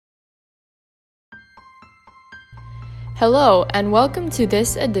Hello, and welcome to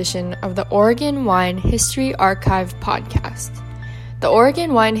this edition of the Oregon Wine History Archive podcast. The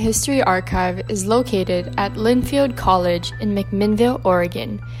Oregon Wine History Archive is located at Linfield College in McMinnville,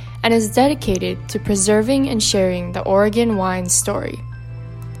 Oregon, and is dedicated to preserving and sharing the Oregon wine story.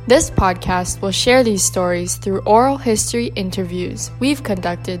 This podcast will share these stories through oral history interviews we've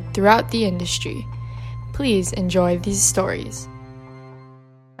conducted throughout the industry. Please enjoy these stories.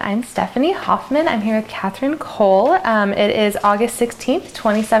 I'm Stephanie Hofmann. I'm here with Katherine Cole. It is August 16th,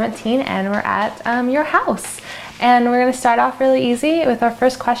 2017, and we're at your house. And we're going to start off really easy with our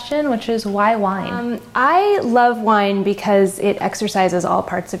first question, which is why wine? I love wine because it exercises all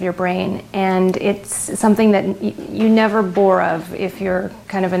parts of your brain, and it's something that you never bore of if you're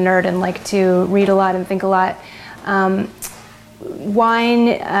kind of a nerd and like to read a lot and think a lot. Wine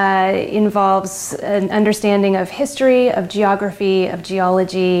involves an understanding of history, of geography, of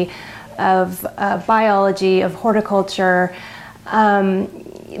geology, of biology, of horticulture.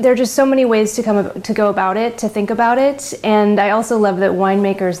 There are just so many ways to go about it, to think about it. And I also love that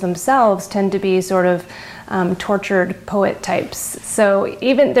winemakers themselves tend to be sort of tortured poet types. So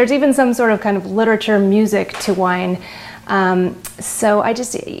there's even some sort of kind of literature music to wine. So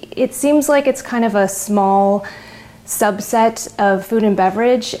it seems like it's kind of a small subset of food and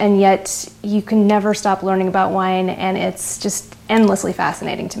beverage, and yet you can never stop learning about wine, and it's just endlessly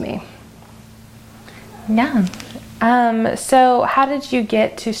fascinating to me. Yeah. So how did you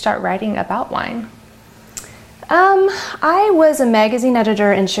get to start writing about wine? I was a magazine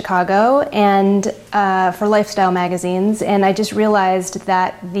editor in Chicago and for lifestyle magazines, and I just realized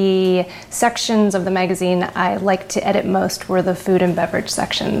that the sections of the magazine I liked to edit most were the food and beverage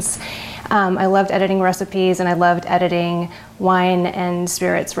sections. I loved editing recipes, and I loved editing wine and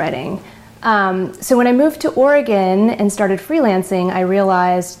spirits writing. So when I moved to Oregon and started freelancing, I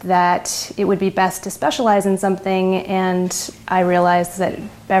realized that it would be best to specialize in something, and I realized that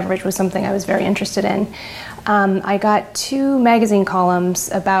beverage was something I was very interested in. I got 2 magazine columns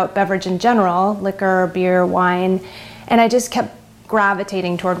about beverage in general, liquor, beer, wine, and I just kept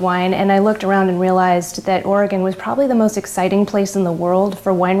gravitating toward wine, and I looked around and realized that Oregon was probably the most exciting place in the world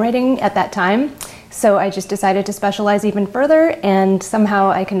for wine writing at that time. So I just decided to specialize even further, and somehow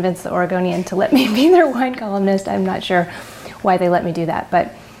I convinced the Oregonian to let me be their wine columnist. I'm not sure why they let me do that,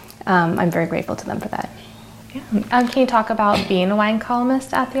 but I'm very grateful to them for that. Yeah. Can you talk about being a wine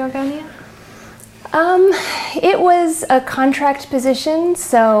columnist at the Oregonian? It was a contract position,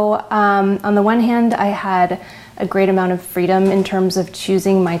 so on the one hand I had a great amount of freedom in terms of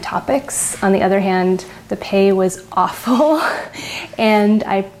choosing my topics. On the other hand, the pay was awful and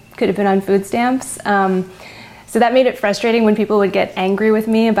I could have been on food stamps. So that made it frustrating when people would get angry with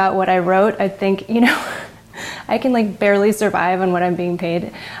me about what I wrote. I'd think, I can like barely survive on what I'm being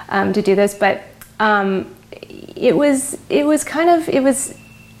paid to do this, but it was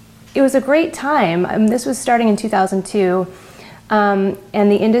a great time. This was starting in 2002, and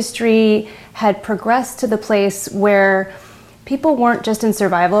the industry had progressed to the place where people weren't just in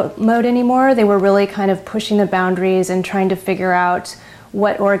survival mode anymore. They were really kind of pushing the boundaries and trying to figure out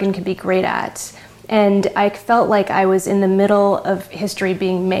what Oregon could be great at. And I felt like I was in the middle of history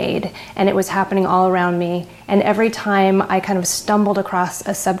being made, and it was happening all around me. And every time I kind of stumbled across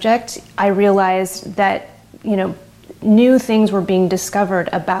a subject, I realized that, new things were being discovered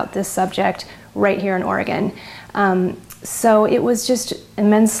about this subject right here in Oregon. So it was just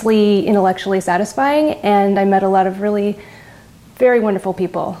immensely intellectually satisfying, and I met a lot of really very wonderful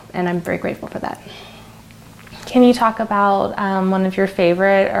people, and I'm very grateful for that. Can you talk about one of your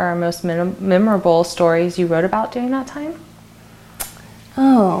favorite or most memorable stories you wrote about during that time?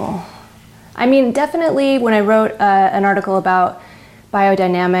 Definitely when I wrote an article about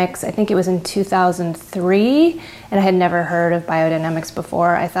biodynamics, I think it was in 2003, and I had never heard of biodynamics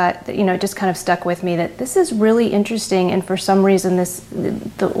before. I thought that, it just kind of stuck with me that this is really interesting, and for some reason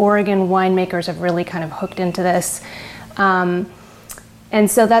the Oregon winemakers have really kind of hooked into this. And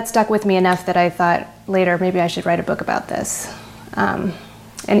so that stuck with me enough that I thought later maybe I should write a book about this. And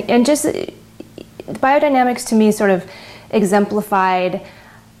just biodynamics to me sort of exemplified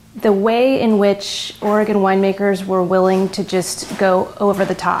the way in which Oregon winemakers were willing to just go over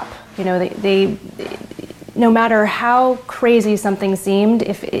the top. They no matter how crazy something seemed,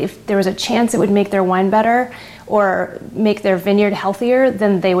 if there was a chance it would make their wine better or make their vineyard healthier,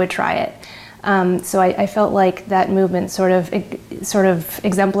 then they would try it. So I felt like that movement sort of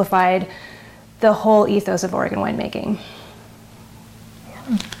exemplified the whole ethos of Oregon winemaking.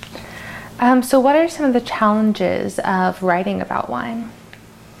 So what are some of the challenges of writing about wine?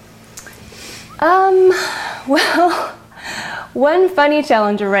 Well, one funny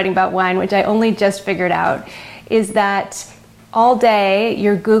challenge of writing about wine, which I only just figured out, is that all day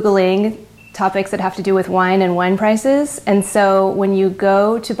you're Googling topics that have to do with wine and wine prices. And so when you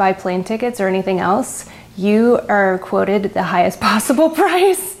go to buy plane tickets or anything else, you are quoted the highest possible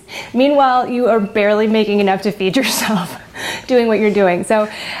price. Meanwhile, you are barely making enough to feed yourself doing what you're doing. So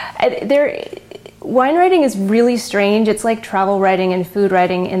wine writing is really strange. It's like travel writing and food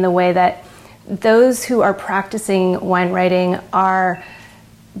writing in the way that those who are practicing wine writing are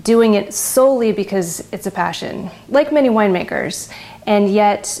doing it solely because it's a passion, like many winemakers. And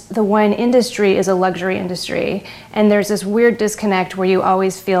yet the wine industry is a luxury industry. And there's this weird disconnect where you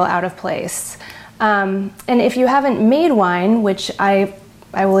always feel out of place. And if you haven't made wine, which I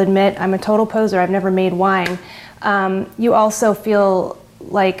will admit, I'm a total poser, I've never made wine, you also feel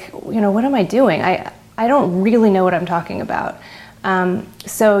like, what am I doing? I don't really know what I'm talking about.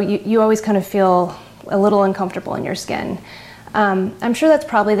 So you always kind of feel a little uncomfortable in your skin. I'm sure that's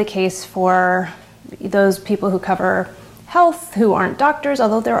probably the case for those people who cover health who aren't doctors,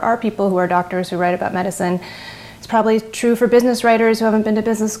 although there are people who are doctors who write about medicine. It's probably true for business writers who haven't been to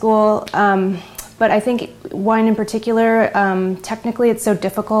business school. But I think wine in particular, technically it's so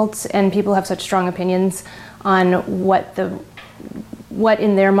difficult and people have such strong opinions on what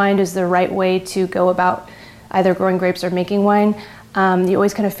in their mind is the right way to go about either growing grapes or making wine. You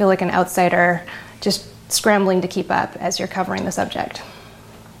always kind of feel like an outsider just scrambling to keep up as you're covering the subject.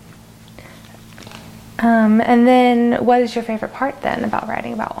 And then what is your favorite part then about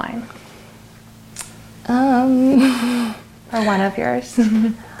writing about wine? Or one of yours?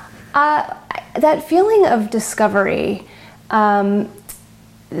 That feeling of discovery, the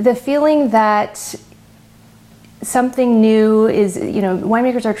feeling that something new is,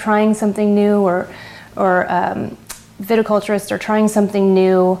 winemakers are trying something new or viticulturists are trying something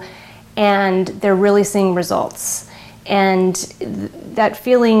new and they're really seeing results. And that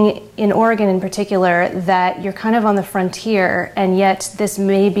feeling in Oregon in particular that you're kind of on the frontier and yet this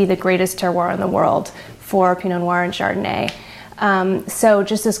may be the greatest terroir in the world for Pinot Noir and Chardonnay. So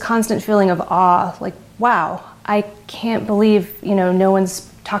just this constant feeling of awe, like, wow, I can't believe, no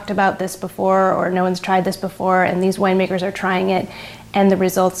one's talked about this before or no one's tried this before and these winemakers are trying it and the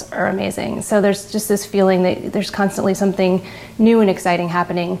results are amazing. So there's just this feeling that there's constantly something new and exciting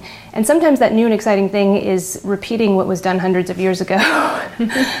happening. And sometimes that new and exciting thing is repeating what was done hundreds of years ago,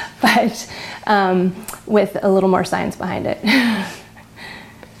 but with a little more science behind it.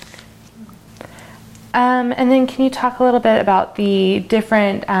 And then can you talk a little bit about the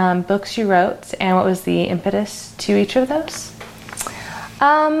different books you wrote and what was the impetus to each of those?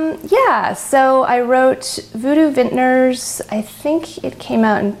 So I wrote Voodoo Vintners. I think it came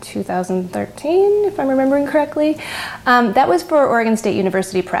out in 2013, if I'm remembering correctly. That was for Oregon State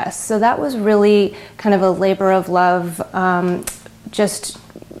University Press. So that was really kind of a labor of love just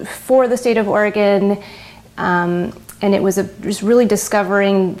for the state of Oregon. And it was just really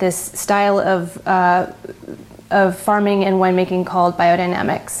discovering this style of farming and winemaking called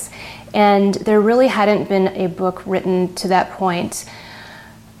biodynamics. And there really hadn't been a book written to that point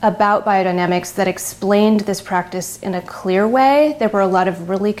about biodynamics that explained this practice in a clear way. There were a lot of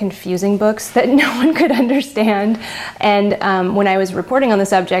really confusing books that no one could understand. And when I was reporting on the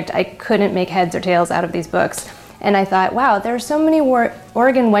subject, I couldn't make heads or tails out of these books. And I thought, wow, there are so many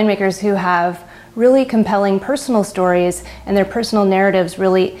Oregon winemakers who have really compelling personal stories and their personal narratives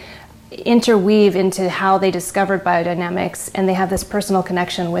really interweave into how they discovered biodynamics, and they have this personal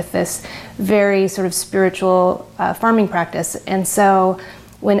connection with this very sort of spiritual farming practice. And so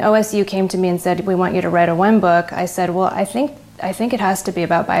when OSU came to me and said, we want you to write a wine book, I said, well, I think it has to be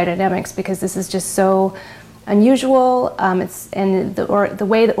about biodynamics because this is just so unusual. And the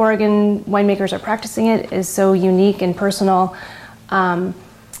way that Oregon winemakers are practicing it is so unique and personal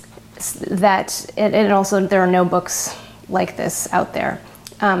that, and also there are no books like this out there.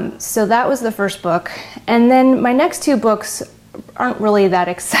 So that was the first book. And then my next two books aren't really that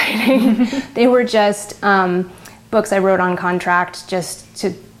exciting. They were just books I wrote on contract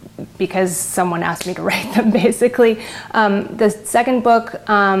because someone asked me to write them, basically. The second book,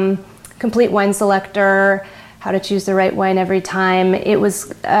 Complete Wine Selector, How to Choose the Right Wine Every Time. It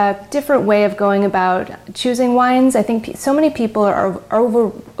was a different way of going about choosing wines. I think so many people are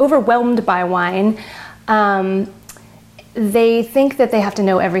overwhelmed by wine. They think that they have to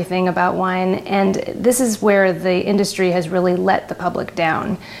know everything about wine, and this is where the industry has really let the public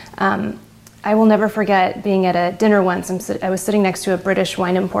down. I will never forget being at a dinner once. I was sitting next to a British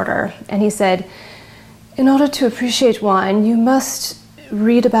wine importer, and he said, in order to appreciate wine, you must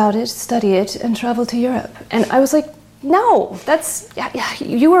read about it, study it, and travel to Europe. And I was like, no,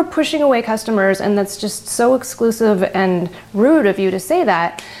 you are pushing away customers, and that's just so exclusive and rude of you to say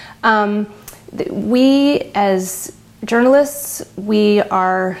that. we as journalists, we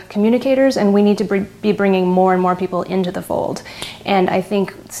are communicators, and we need to be bringing more and more people into the fold. And I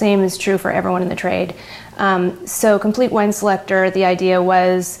think same is true for everyone in the trade. So Complete Wine Selector, the idea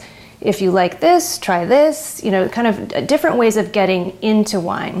was, if you like this, try this, kind of different ways of getting into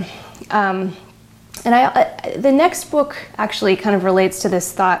wine. And the next book actually kind of relates to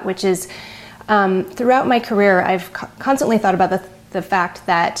this thought, which is throughout my career, I've constantly thought about the fact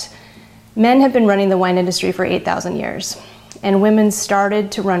that men have been running the wine industry for 8,000 years, and women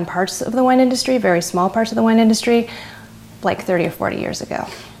started to run parts of the wine industry, very small parts of the wine industry, like 30 or 40 years ago.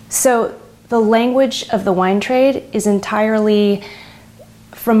 So the language of the wine trade is entirely,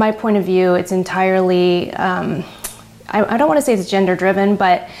 from my point of view, it's entirely, I don't want to say it's gender driven,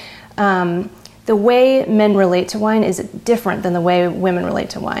 but the way men relate to wine is different than the way women relate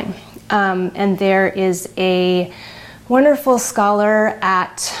to wine. And there is a wonderful scholar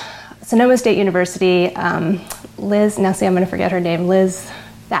at Sonoma State University, Liz, now see I'm going to forget her name, Liz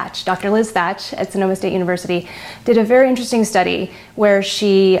Thatch, Dr. Liz Thatch at Sonoma State University, did a very interesting study where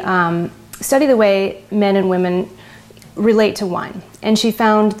she studied the way men and women relate to wine. And she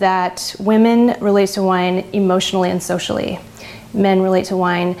found that women relate to wine emotionally and socially. Men relate to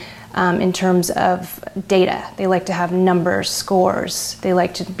wine in terms of data. They like to have numbers, scores. They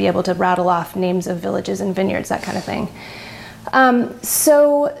like to be able to rattle off names of villages and vineyards, that kind of thing.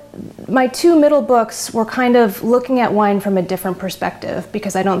 So my two middle books were kind of looking at wine from a different perspective,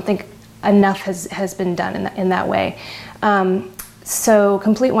 because I don't think enough has been done in that way. So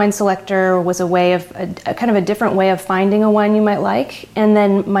Complete Wine Selector was a way of a kind of a different way of finding a wine you might like. And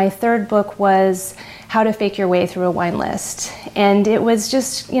then my third book was How to Fake Your Way Through a Wine List. And it was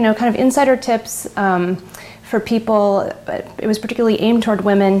just, kind of insider tips for people, but it was particularly aimed toward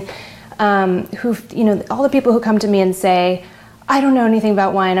women who, all the people who come to me and say, I don't know anything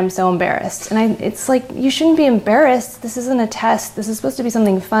about wine, I'm so embarrassed. And it's like, you shouldn't be embarrassed. This isn't a test. This is supposed to be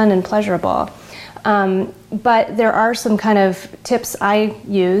something fun and pleasurable. But there are some kind of tips I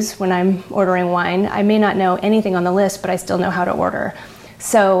use when I'm ordering wine. I may not know anything on the list, but I still know how to order.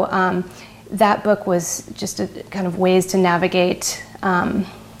 So that book was just a kind of ways to navigate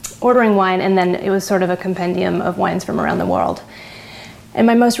ordering wine, and then it was sort of a compendium of wines from around the world. And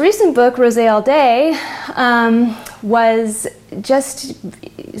my most recent book, Rosé All Day, was just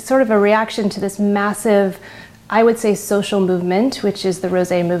sort of a reaction to this massive, I would say, social movement, which is the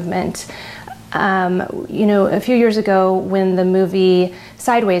Rosé movement. A few years ago when the movie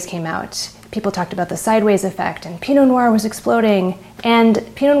Sideways came out, people talked about the Sideways effect, and Pinot Noir was exploding. And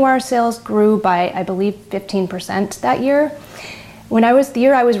Pinot Noir sales grew by, I believe, 15% that year. The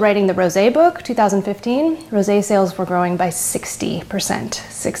year I was writing the Rosé book, 2015, Rosé sales were growing by 60%,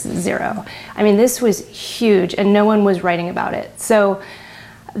 60. I mean, this was huge, and no one was writing about it. So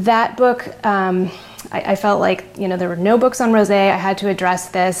that book, I felt like, there were no books on rosé. I had to address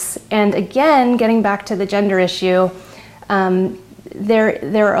this. And again, getting back to the gender issue,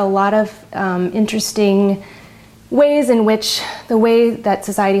 there are a lot of interesting ways in which the way that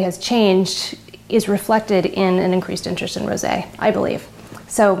society has changed is reflected in an increased interest in rosé, I believe.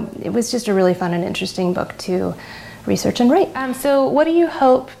 So it was just a really fun and interesting book to research and write. So what do you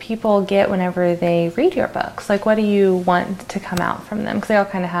hope people get whenever they read your books? Like, what do you want to come out from them? Because they all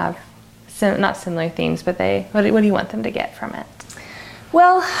kind of have not similar themes, but what do you want them to get from it?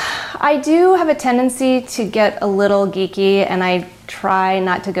 Well, I do have a tendency to get a little geeky, and I try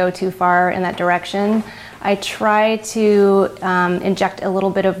not to go too far in that direction. I try to inject a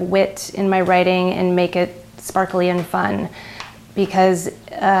little bit of wit in my writing and make it sparkly and fun, because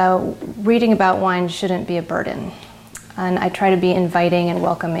reading about wine shouldn't be a burden. And I try to be inviting and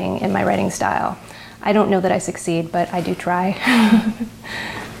welcoming in my writing style. I don't know that I succeed, but I do try.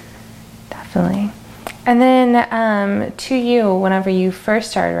 Definitely. And then to you, whenever you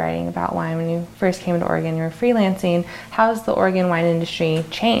first started writing about wine, when you first came to Oregon, you were freelancing, how's the Oregon wine industry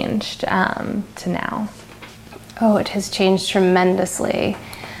changed to now? Oh, it has changed tremendously.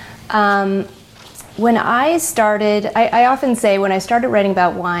 When I started, I often say when I started writing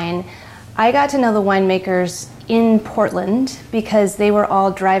about wine, I got to know the winemakers in Portland because they were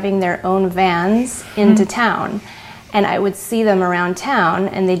all driving their own vans into town. And I would see them around town,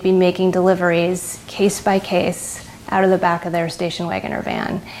 and they'd be making deliveries case by case out of the back of their station wagon or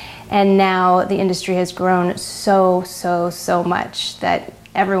van. And now the industry has grown so much that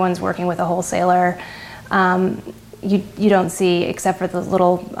everyone's working with a wholesaler. You don't see, except for the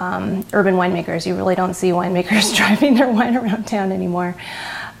little urban winemakers, you really don't see winemakers driving their wine around town anymore.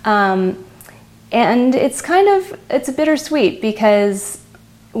 And it's a bittersweet, because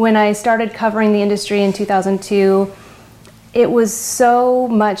when I started covering the industry in 2002, it was so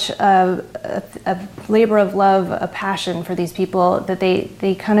much a labor of love, a passion for these people that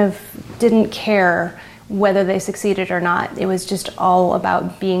they kind of didn't care whether they succeeded or not. It was just all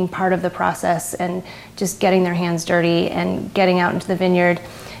about being part of the process and just getting their hands dirty and getting out into the vineyard.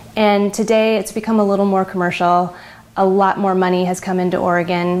 And today it's become a little more commercial. A lot more money has come into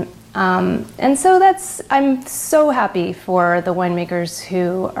Oregon. And so I'm so happy for the winemakers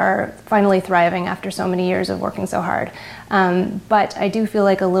who are finally thriving after so many years of working so hard. But I do feel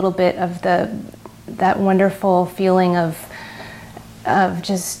like a little bit of that wonderful feeling of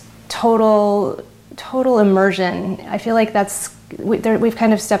just total immersion. I feel like we've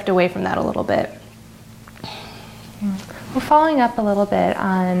kind of stepped away from that a little bit. Well, following up a little bit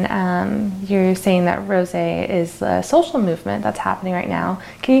on, you're saying that Rosé is a social movement that's happening right now.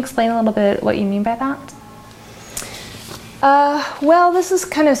 Can you explain a little bit what you mean by that? Well, this is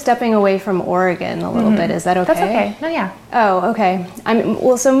kind of stepping away from Oregon a little bit. Is that okay? That's okay. No, yeah. Oh, okay.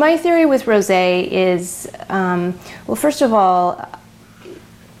 So my theory with Rosé is, well, first of all,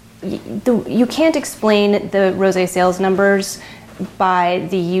 you can't explain the Rosé sales numbers by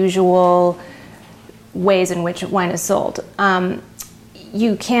the usual ways in which wine is sold.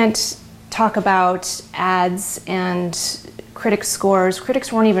 You can't talk about ads and critic scores.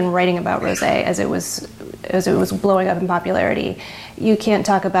 Critics weren't even writing about Rosé as it was blowing up in popularity. You can't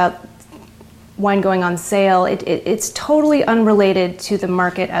talk about wine going on sale. It's totally unrelated to the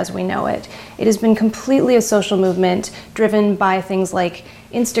market as we know it. It has been completely a social movement driven by things like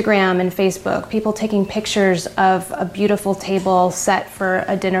Instagram and Facebook, people taking pictures of a beautiful table set for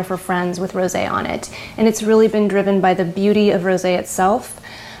a dinner for friends with rosé on it. And it's really been driven by the beauty of rosé itself,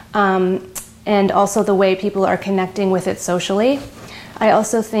 and also the way people are connecting with it socially. I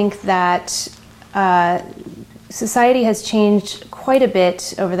also think that society has changed quite a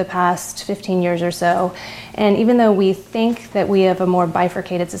bit over the past 15 years or so. And even though we think that we have a more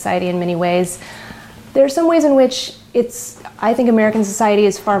bifurcated society in many ways, there are some ways in which I think American society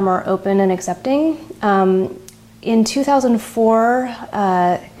is far more open and accepting. In 2004,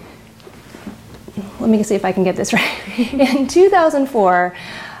 let me see if I can get this right. In 2004,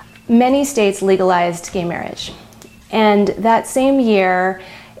 many states legalized gay marriage. And that same year,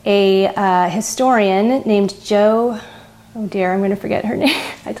 a historian named oh dear, I'm going to forget her name.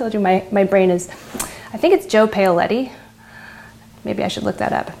 I told you my brain is, I think it's Joe Paoletti. Maybe I should look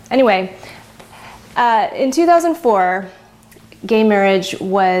that up. Anyway, in 2004, gay marriage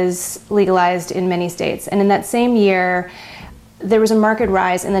was legalized in many states. And in that same year, there was a marked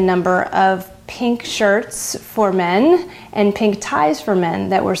rise in the number of pink shirts for men and pink ties for men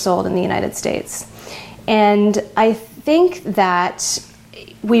that were sold in the United States. And I think that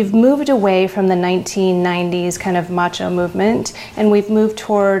we've moved away from the 1990s kind of macho movement, and we've moved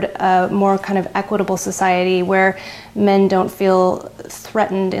toward a more kind of equitable society where men don't feel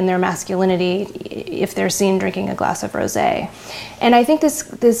threatened in their masculinity if they're seen drinking a glass of rosé. And I think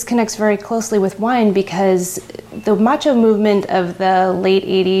this connects very closely with wine, because the macho movement of the late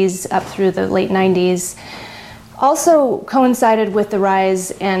 80s up through the late 90s also coincided with the rise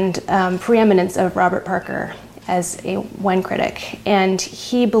and preeminence of Robert Parker as a wine critic. And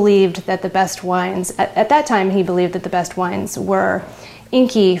he believed that the best wines, at that time he believed that the best wines were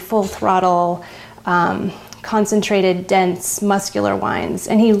inky, full throttle, concentrated, dense, muscular wines.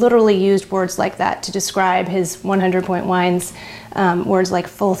 And he literally used words like that to describe his 100-point wines, words like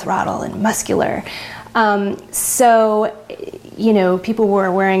full throttle and muscular. So, people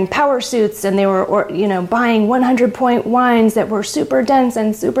were wearing power suits, and they were, buying 100-point wines that were super dense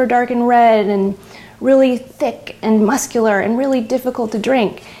and super dark and red and really thick and muscular and really difficult to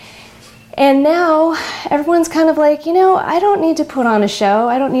drink. And now everyone's kind of like, I don't need to put on a show.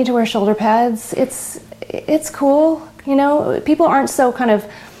 I don't need to wear shoulder pads. It's cool. People aren't so kind of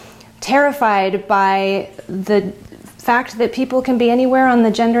terrified by the fact that people can be anywhere on the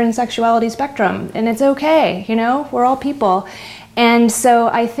gender and sexuality spectrum, and it's okay. We're all people. And so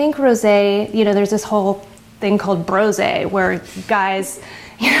I think rosé, there's this whole thing called brosé, where guys,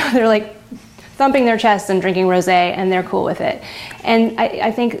 they're like thumping their chests and drinking rosé, and they're cool with it. And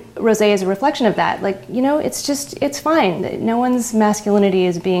I think rosé is a reflection of that. It's fine. No one's masculinity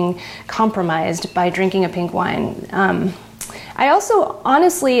is being compromised by drinking a pink wine. I also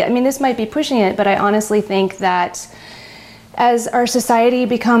honestly, this might be pushing it, but I honestly think that as our society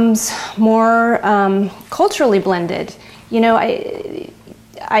becomes more culturally blended, the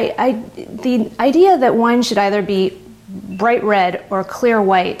idea that wine should either be bright red or clear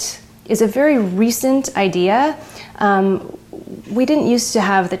white is a very recent idea. We didn't used to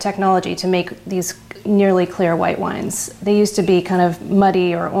have the technology to make these nearly clear white wines. They used to be kind of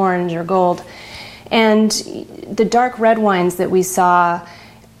muddy or orange or gold. And the dark red wines that we saw,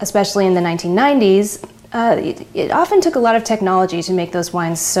 especially in the 1990s, it often took a lot of technology to make those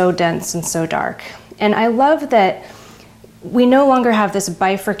wines so dense and so dark. And I love that we no longer have this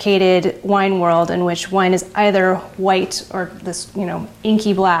bifurcated wine world in which wine is either white or this,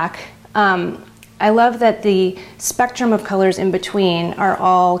 inky black. I love that the spectrum of colors in between are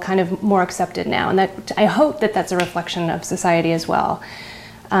all kind of more accepted now, and that I hope that that's a reflection of society as well.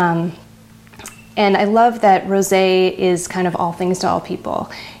 And I love that rosé is kind of all things to all people.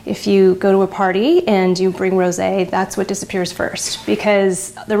 If you go to a party and you bring rosé, that's what disappears first,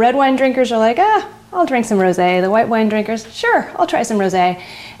 because the red wine drinkers are like, I'll drink some rosé. The white wine drinkers, sure, I'll try some rosé.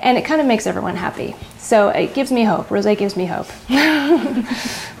 And it kind of makes everyone happy. So it gives me hope. Rosé gives me hope.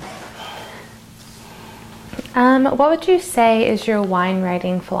 What would you say is your wine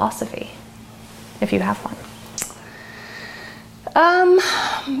writing philosophy, if you have one?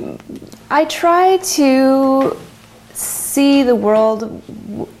 I try to see the world,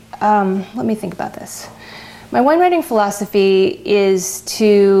 let me think about this. My wine writing philosophy is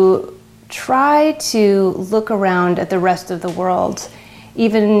to try to look around at the rest of the world,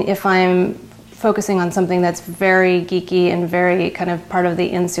 even if I'm focusing on something that's very geeky and very kind of part of the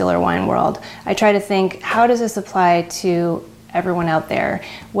insular wine world. I try to think, how does this apply to everyone out there,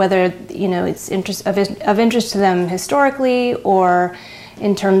 whether it's of interest to them historically or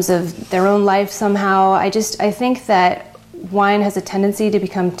in terms of their own life somehow. I think that wine has a tendency to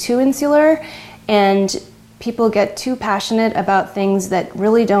become too insular, and people get too passionate about things that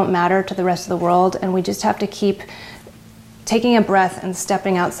really don't matter to the rest of the world, and we just have to keep taking a breath and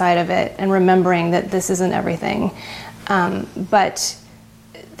stepping outside of it and remembering that this isn't everything. But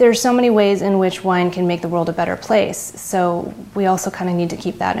there's so many ways in which wine can make the world a better place, so we also kind of need to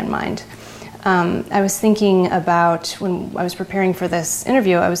keep that in mind. I was thinking about, when I was preparing for this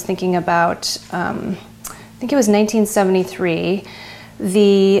interview, I was thinking about, I think it was 1973,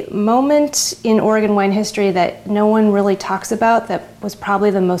 the moment in Oregon wine history that no one really talks about, that was probably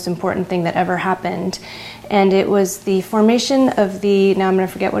the most important thing that ever happened. And it was the formation of the, now I'm going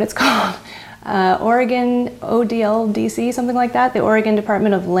to forget what it's called, Oregon ODLDC, something like that, the Oregon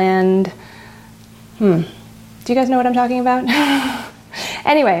Department of Land. Do you guys know what I'm talking about?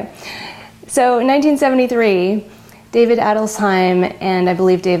 Anyway, so in 1973, David Adelsheim and I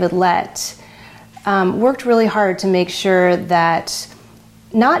believe David Lett worked really hard to make sure that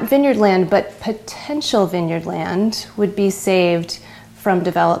not vineyard land, but potential vineyard land would be saved from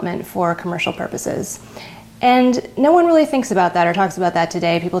development for commercial purposes. And no one really thinks about that or talks about that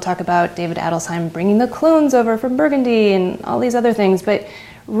today. People talk about David Adelsheim bringing the clones over from Burgundy and all these other things, but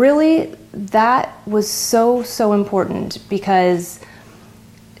really that was so, so important because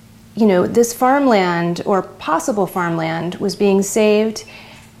this farmland or possible farmland was being saved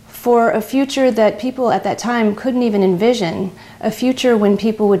for a future that people at that time couldn't even envision, a future when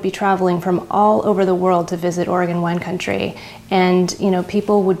people would be traveling from all over the world to visit Oregon wine country. And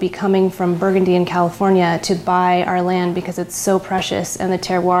people would be coming from Burgundy and California to buy our land because it's so precious, and the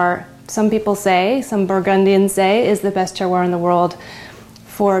terroir, some people say, some Burgundians say, is the best terroir in the world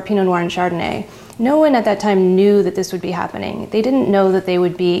for Pinot Noir and Chardonnay. No one at that time knew that this would be happening. They didn't know that they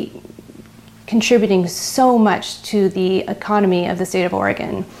would be contributing so much to the economy of the state of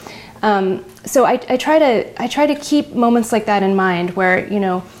Oregon. So I try to keep moments like that in mind where,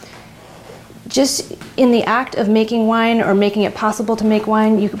 just in the act of making wine or making it possible to make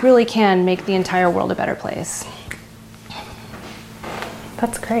wine, you really can make the entire world a better place.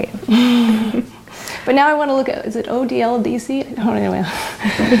 That's great. But now I want to look at, is it ODLDC? Oh, anyway.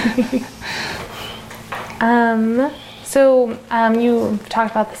 So you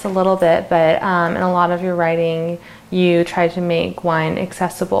talked about this a little bit, but in a lot of your writing, you try to make wine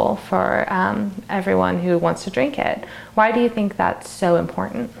accessible for everyone who wants to drink it. Why do you think that's so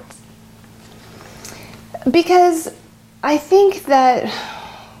important? Because I think that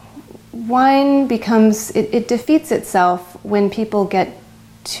wine it defeats itself when people get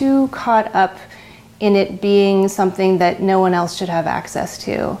too caught up in it being something that no one else should have access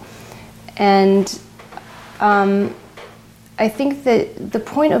to. And I think that the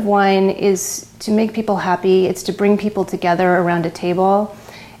point of wine is to make people happy. It's to bring people together around a table.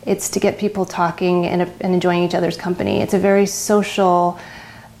 It's to get people talking and enjoying each other's company. It's a very social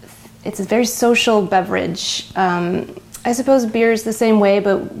beverage. I suppose beer is the same way,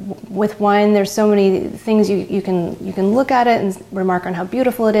 but with wine, there's so many things you can look at it and remark on how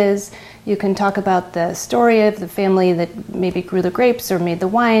beautiful it is. You can talk about the story of the family that maybe grew the grapes or made the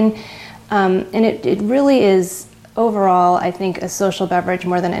wine, and it really is overall, I think, a social beverage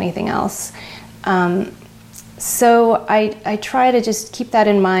more than anything else. So I try to just keep that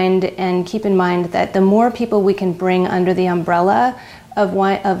in mind, and keep in mind that the more people we can bring under the umbrella of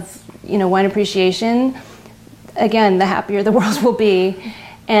wine appreciation, again, the happier the world will be.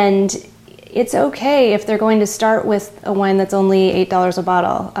 And it's okay if they're going to start with a wine that's only $8 a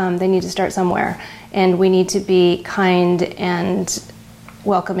bottle. They need to start somewhere. And we need to be kind and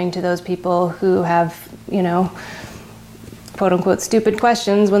welcoming to those people who have, quote unquote, stupid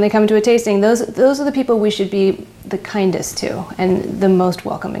questions when they come to a tasting. Those are the people we should be the kindest to and the most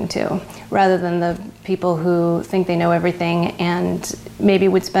welcoming to, rather than the people who think they know everything and maybe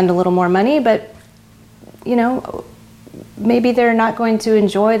would spend a little more money, but maybe they're not going to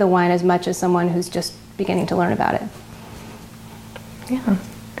enjoy the wine as much as someone who's just beginning to learn about it. Yeah.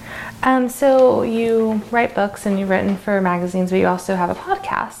 So you write books and you've written for magazines, but you also have a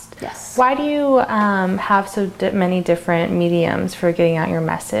podcast. Yes. Why do you have so many different mediums for getting out your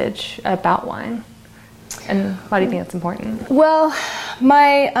message about wine? And why do you think that's important? Well,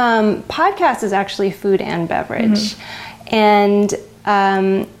 my podcast is actually food and beverage. And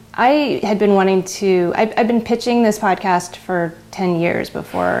I had been wanting to, I've been pitching this podcast for 10 years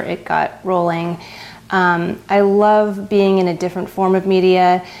before it got rolling. I love being in a different form of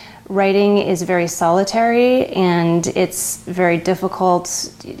media. Writing is very solitary, and it's very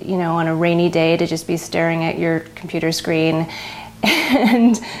difficult, on a rainy day to just be staring at your computer screen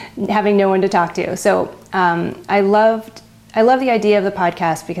and having no one to talk to. So I love the idea of the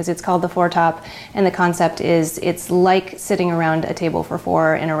podcast because it's called The Four Top, and the concept is it's like sitting around a table for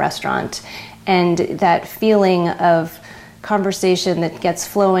four in a restaurant, and that feeling of conversation that gets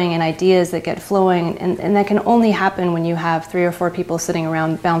flowing and ideas that get flowing, and that can only happen when you have 3 or 4 people sitting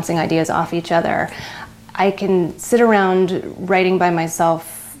around bouncing ideas off each other. I can sit around writing by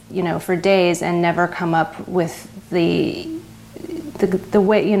myself, for days and never come up with the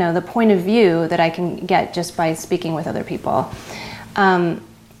way, the point of view that I can get just by speaking with other people. And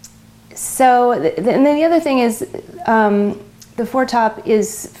then the other thing is, the Four Top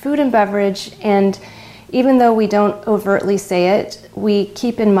is food and beverage, and even though we don't overtly say it, we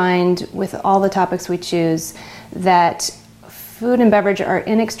keep in mind with all the topics we choose that food and beverage are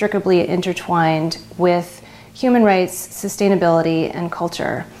inextricably intertwined with human rights, sustainability, and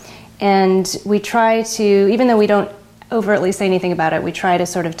culture. And we try to, even though we don't overtly say anything about it, we try to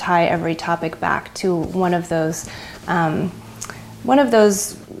sort of tie every topic back to one of those kind of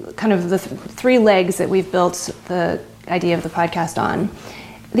the 3 legs that we've built the idea of the podcast on.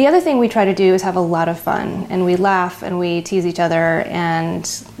 The other thing we try to do is have a lot of fun, and we laugh and we tease each other and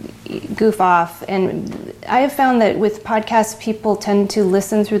goof off. And I have found that with podcasts, people tend to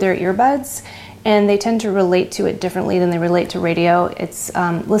listen through their earbuds, and they tend to relate to it differently than they relate to radio. It's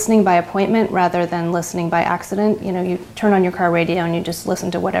listening by appointment rather than listening by accident. You turn on your car radio and you just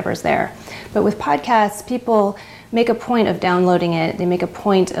listen to whatever's there. But with podcasts, people make a point of downloading it. They make a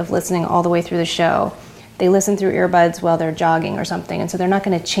point of listening all the way through the show. They listen through earbuds while they're jogging or something, and so they're not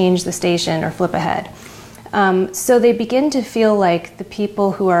going to change the station or flip ahead. So they begin to feel like the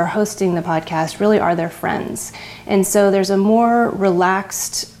people who are hosting the podcast really are their friends. And so there's a more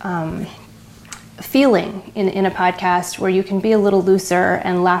relaxed feeling in a podcast where you can be a little looser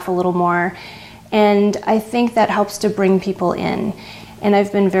and laugh a little more. And I think that helps to bring people in. And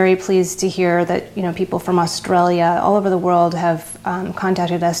I've been very pleased to hear that, people from Australia, all over the world have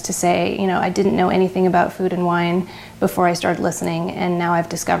contacted us to say, I didn't know anything about food and wine before I started listening, and now I've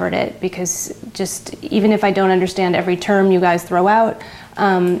discovered it, because just even if I don't understand every term you guys throw out,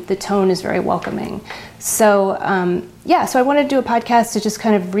 the tone is very welcoming. So, so I wanted to do a podcast to just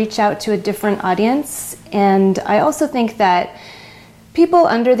kind of reach out to a different audience. And I also think that people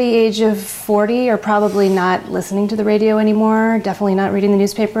under the age of 40 are probably not listening to the radio anymore, definitely not reading the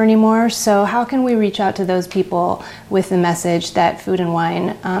newspaper anymore. So how can we reach out to those people with the message that food and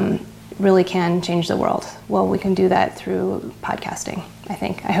wine really can change the world? Well, we can do that through podcasting,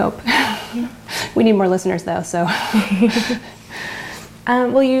 I hope. We need more listeners though, so.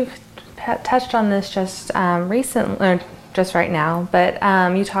 Well, you've touched on this just recently, or just right now, but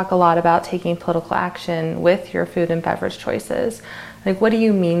you talk a lot about taking political action with your food and beverage choices. What do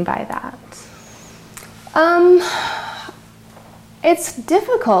you mean by that? It's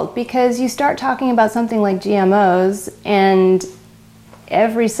difficult because you start talking about something like GMOs and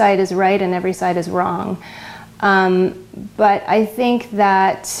every side is right and every side is wrong. But I think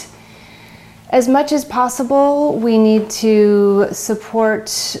that as much as possible, we need to support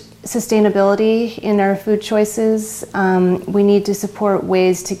sustainability in our food choices. We need to support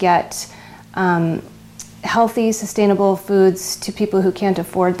ways to get healthy, sustainable foods to people who can't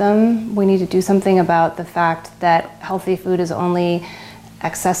afford them. We need to do something about the fact that healthy food is only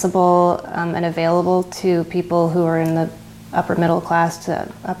accessible and available to people who are in the upper middle class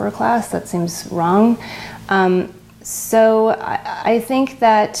to upper class. That seems wrong. So I think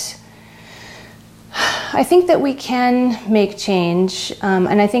that we can make change,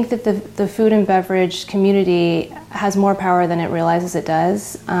 and I think that the food and beverage community has more power than it realizes it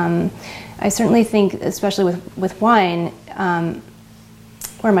does. I certainly think, especially with wine,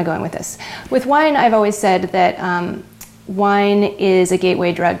 where am I going with this? With wine, I've always said that wine is a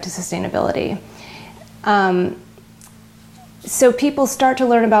gateway drug to sustainability. So people start to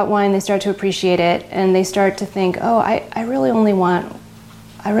learn about wine, they start to appreciate it, and they start to think, oh, I really only want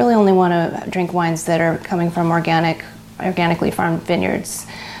to drink wines that are coming from organically farmed vineyards.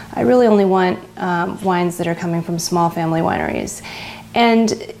 I really only want wines that are coming from small family wineries.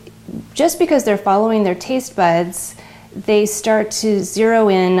 And just because they're following their taste buds, they start to zero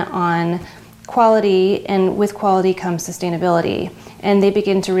in on quality, and with quality comes sustainability. And they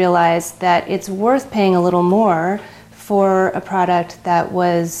begin to realize that it's worth paying a little more for a product that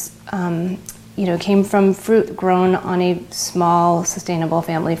was, came from fruit grown on a small, sustainable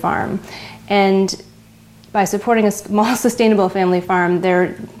family farm. And by supporting a small, sustainable family farm,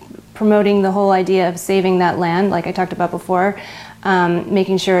 they're promoting the whole idea of saving that land, like I talked about before,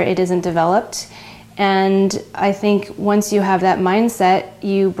 making sure it isn't developed. And I think once you have that mindset,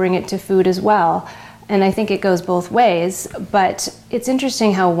 you bring it to food as well. And I think it goes both ways, but it's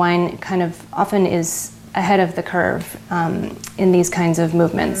interesting how wine kind of often is ahead of the curve in these kinds of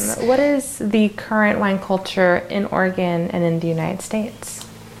movements. What is the current wine culture in Oregon and in the United States?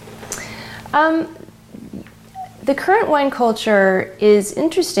 The current wine culture is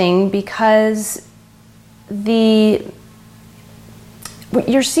interesting because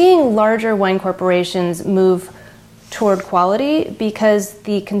you're seeing larger wine corporations move toward quality because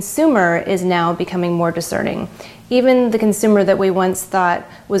the consumer is now becoming more discerning. Even the consumer that we once thought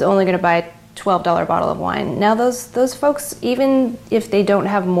was only going to buy a $12 bottle of wine, now those folks, even if they don't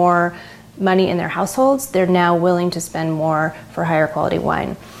have more money in their households, they're now willing to spend more for higher quality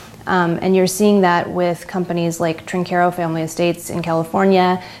wine. And you're seeing that with companies like Trinchero Family Estates in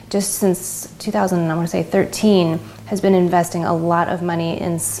California, just since 2013, has been investing a lot of money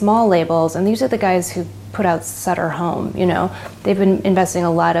in small labels. And these are the guys who put out Sutter Home, They've been investing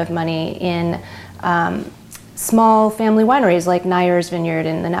a lot of money in small family wineries like Neyer's Vineyard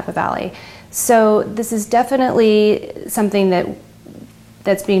in the Napa Valley. So this is definitely something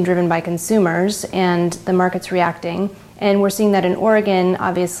that's being driven by consumers, and the market's reacting. And we're seeing that in Oregon,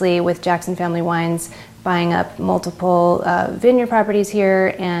 obviously, with Jackson Family Wines buying up multiple vineyard properties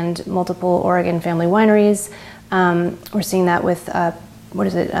here and multiple Oregon family wineries. We're seeing that with,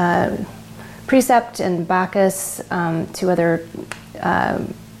 Precept and Bacchus, two other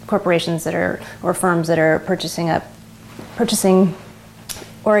corporations or firms that are purchasing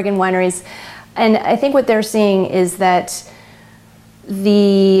Oregon wineries. And I think what they're seeing is that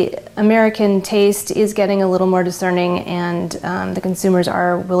the American taste is getting a little more discerning, and the consumers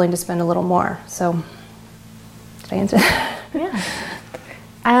are willing to spend a little more. So, did I answer that?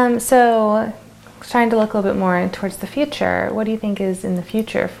 Yeah. So, trying to look a little bit more towards the future, what do you think is in the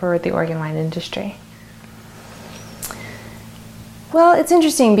future for the Oregon wine industry? Well, it's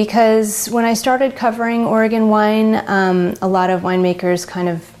interesting because when I started covering Oregon wine, a lot of winemakers kind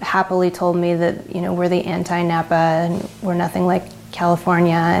of happily told me that, we're the anti-Napa and we're nothing like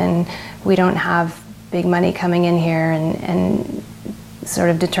California, and we don't have big money coming in here and sort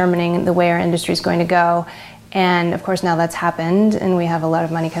of determining the way our industry is going to go. And of course now that's happened, and we have a lot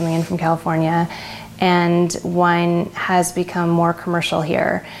of money coming in from California, and wine has become more commercial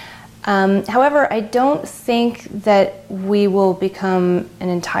here. However, I don't think that we will become an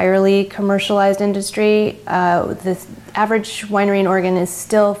entirely commercialized industry. The average winery in Oregon is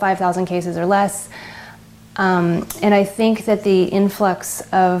still 5,000 cases or less. And I think that the influx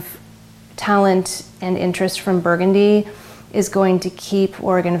of talent and interest from Burgundy is going to keep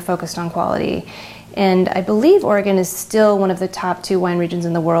Oregon focused on quality. And I believe Oregon is still one of the top 2 wine regions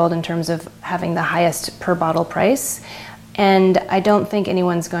in the world in terms of having the highest per bottle price. And I don't think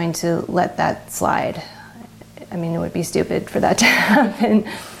anyone's going to let that slide. I mean, it would be stupid for that to happen.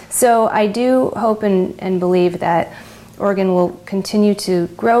 So I do hope and believe that Oregon will continue to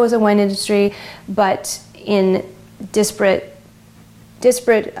grow as a wine industry, but in disparate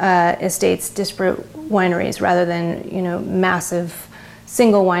estates, disparate wineries, rather than massive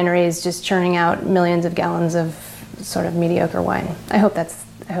single wineries just churning out millions of gallons of sort of mediocre wine. I hope that's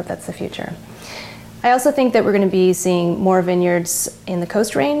the future. I also think that we're going to be seeing more vineyards in the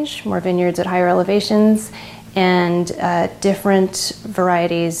Coast Range, more vineyards at higher elevations, and different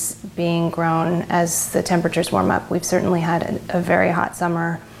varieties being grown as the temperatures warm up. We've certainly had a very hot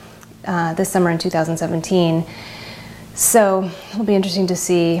summer this summer in 2017. So it'll be interesting to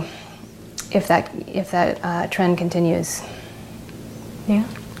see if that trend continues. Yeah.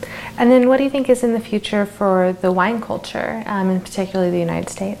 And then what do you think is in the future for the wine culture, and particularly the United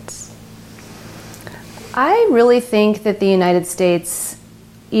States? I really think that the United States,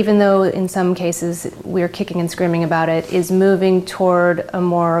 even though in some cases we're kicking and screaming about it, is moving toward a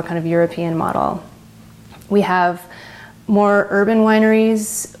more kind of European model. We have more urban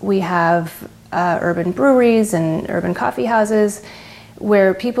wineries, we have urban breweries and urban coffee houses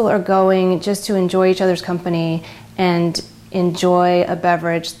where people are going just to enjoy each other's company and enjoy a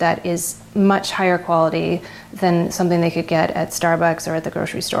beverage that is much higher quality than something they could get at Starbucks or at the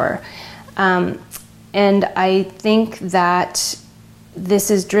grocery store. And I think that this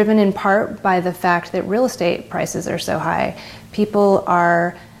is driven in part by the fact that real estate prices are so high. People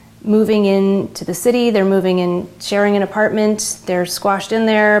are moving into the city, they're moving in, sharing an apartment, they're squashed in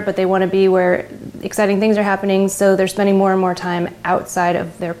there, but they want to be where exciting things are happening, so they're spending more and more time outside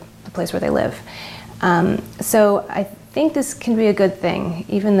of the place where they live. So I think this can be a good thing,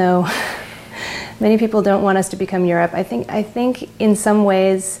 even though many people don't want us to become Europe. I think in some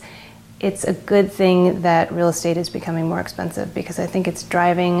ways it's a good thing that real estate is becoming more expensive, because I think it's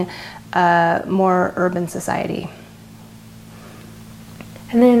driving a more urban society.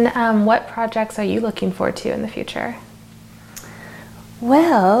 And then what projects are you looking forward to in the future?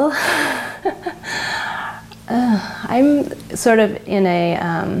 Well, I'm sort of in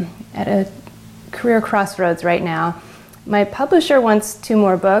at a career crossroads right now. My publisher wants 2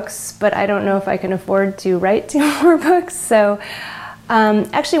 more books, but I don't know if I can afford to write 2 more books. So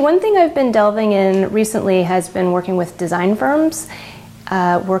actually one thing I've been delving in recently has been working with design firms,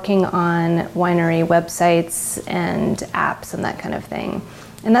 working on winery websites and apps and that kind of thing.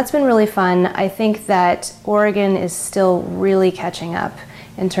 And that's been really fun. I think that Oregon is still really catching up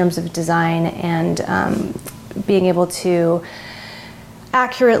in terms of design and being able to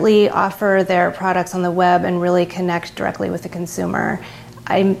accurately offer their products on the web and really connect directly with the consumer.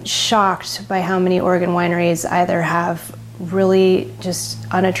 I'm shocked by how many Oregon wineries either have really just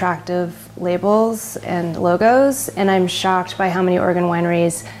unattractive labels and logos, and I'm shocked by how many Oregon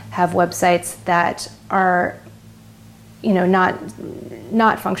wineries have websites that are,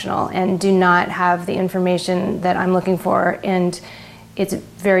 not functional and do not have the information that I'm looking for, and it's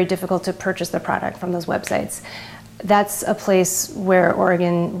very difficult to purchase the product from those websites. That's a place where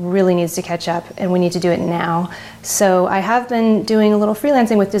Oregon really needs to catch up, and we need to do it now. So I have been doing a little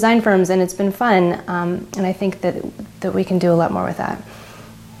freelancing with design firms, and it's been fun, and I think that we can do a lot more with that.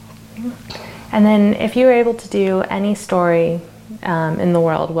 And then if you were able to do any story in the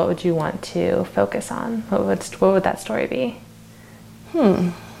world, what would you want to focus on? What would that story be?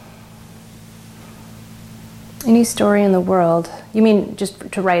 Any story in the world? You mean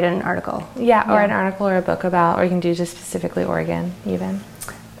just to write an article? Yeah, or an article or a book about, or you can do just specifically Oregon, even.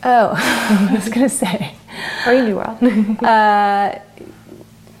 Oh, I was going to say. Or you can do world.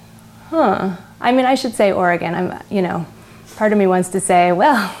 I mean, I should say Oregon. Part of me wants to say,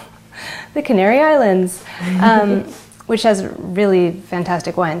 well, the Canary Islands, which has really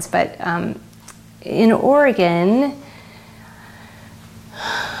fantastic wines. But in Oregon,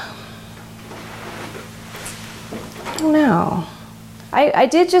 I don't know. I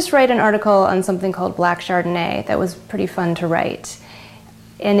did just write an article on something called Black Chardonnay that was pretty fun to write.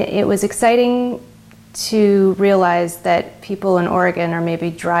 And it was exciting to realize that people in Oregon are maybe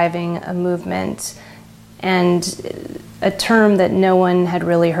driving a movement, and a term that no one had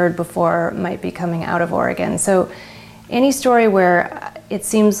really heard before might be coming out of Oregon. So any story where it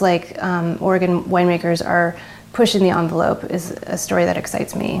seems like Oregon winemakers are pushing the envelope is a story that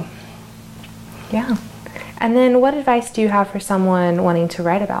excites me. Yeah. And then what advice do you have for someone wanting to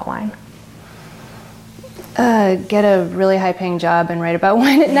write about wine? Get a really high-paying job and write about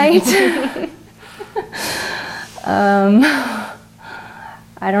wine at night. I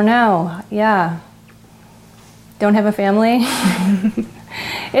don't know. Yeah. Don't have a family.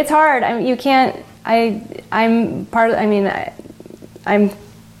 It's hard. You can't. I'm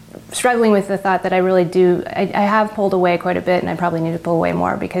struggling with the thought that I really do. I have pulled away quite a bit, and I probably need to pull away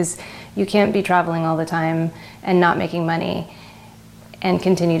more, because you can't be traveling all the time and not making money and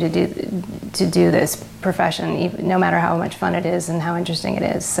continue to do this profession, even, no matter how much fun it is and how interesting it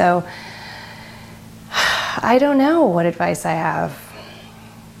is. So I don't know what advice I have.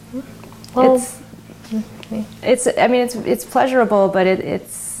 Well, it's pleasurable, but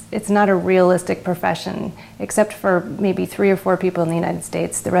it's not a realistic profession, except for maybe 3 or 4 people in the United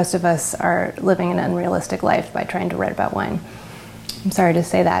States. The rest of us are living an unrealistic life by trying to write about wine. I'm sorry to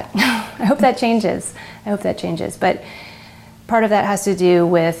say that. I hope that changes. But part of that has to do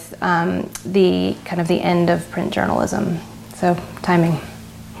with the end of print journalism. So timing.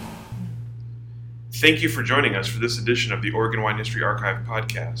 Thank you for joining us for this edition of the Oregon Wine History Archive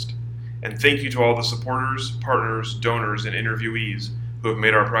podcast. And thank you to all the supporters, partners, donors, and interviewees who have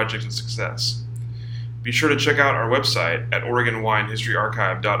made our project a success. Be sure to check out our website at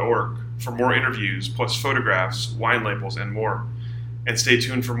OregonWineHistoryArchive.org for more interviews, plus photographs, wine labels, and more. And stay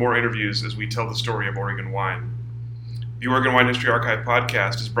tuned for more interviews as we tell the story of Oregon wine. The Oregon Wine History Archive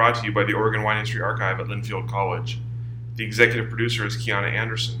podcast is brought to you by the Oregon Wine History Archive at Linfield College. The executive producer is Kiana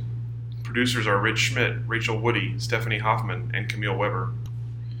Anderson. Producers are Rich Schmidt, Rachel Woody, Stephanie Hofmann, and Camille Weber.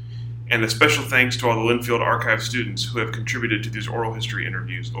 And a special thanks to all the Linfield Archive students who have contributed to these oral history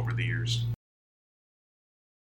interviews over the years.